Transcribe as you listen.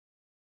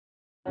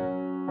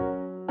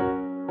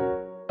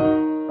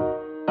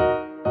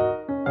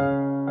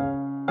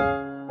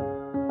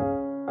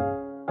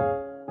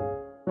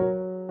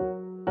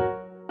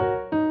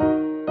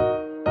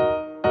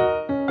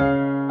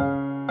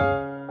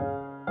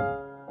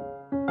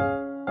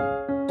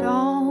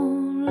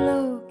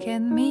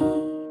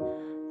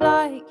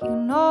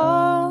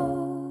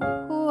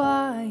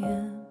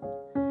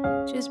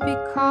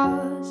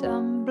because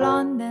I'm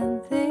blonde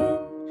and thin,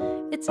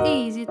 it's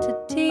easy to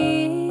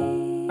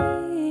tease.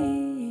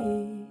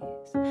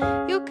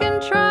 You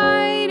can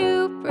try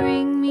to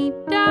bring me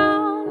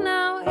down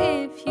now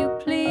if you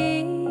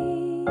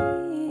please,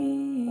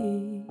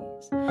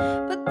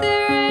 but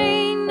there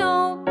ain't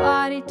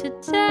nobody to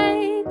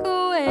take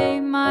away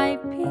my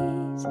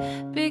peace,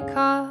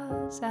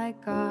 because I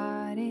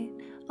got it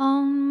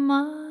on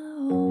my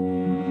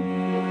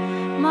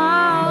own,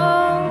 my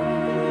own,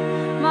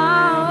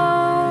 my own,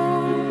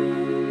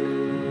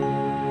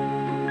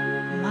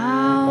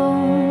 my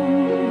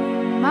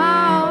own,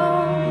 my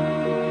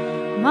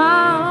own,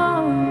 my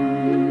own.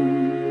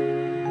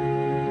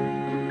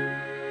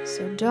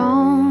 So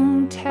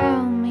don't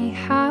tell me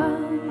how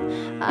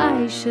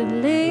I should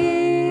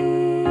live.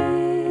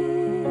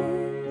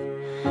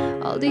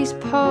 All these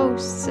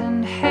posts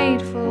and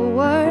hateful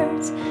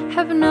words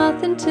have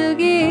nothing to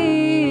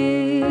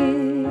give.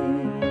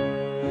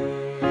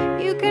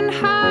 You can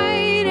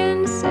hide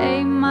and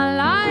say my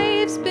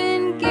life's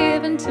been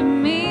given to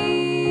me,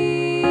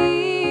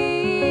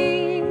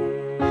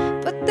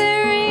 but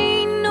there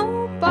ain't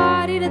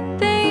nobody to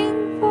think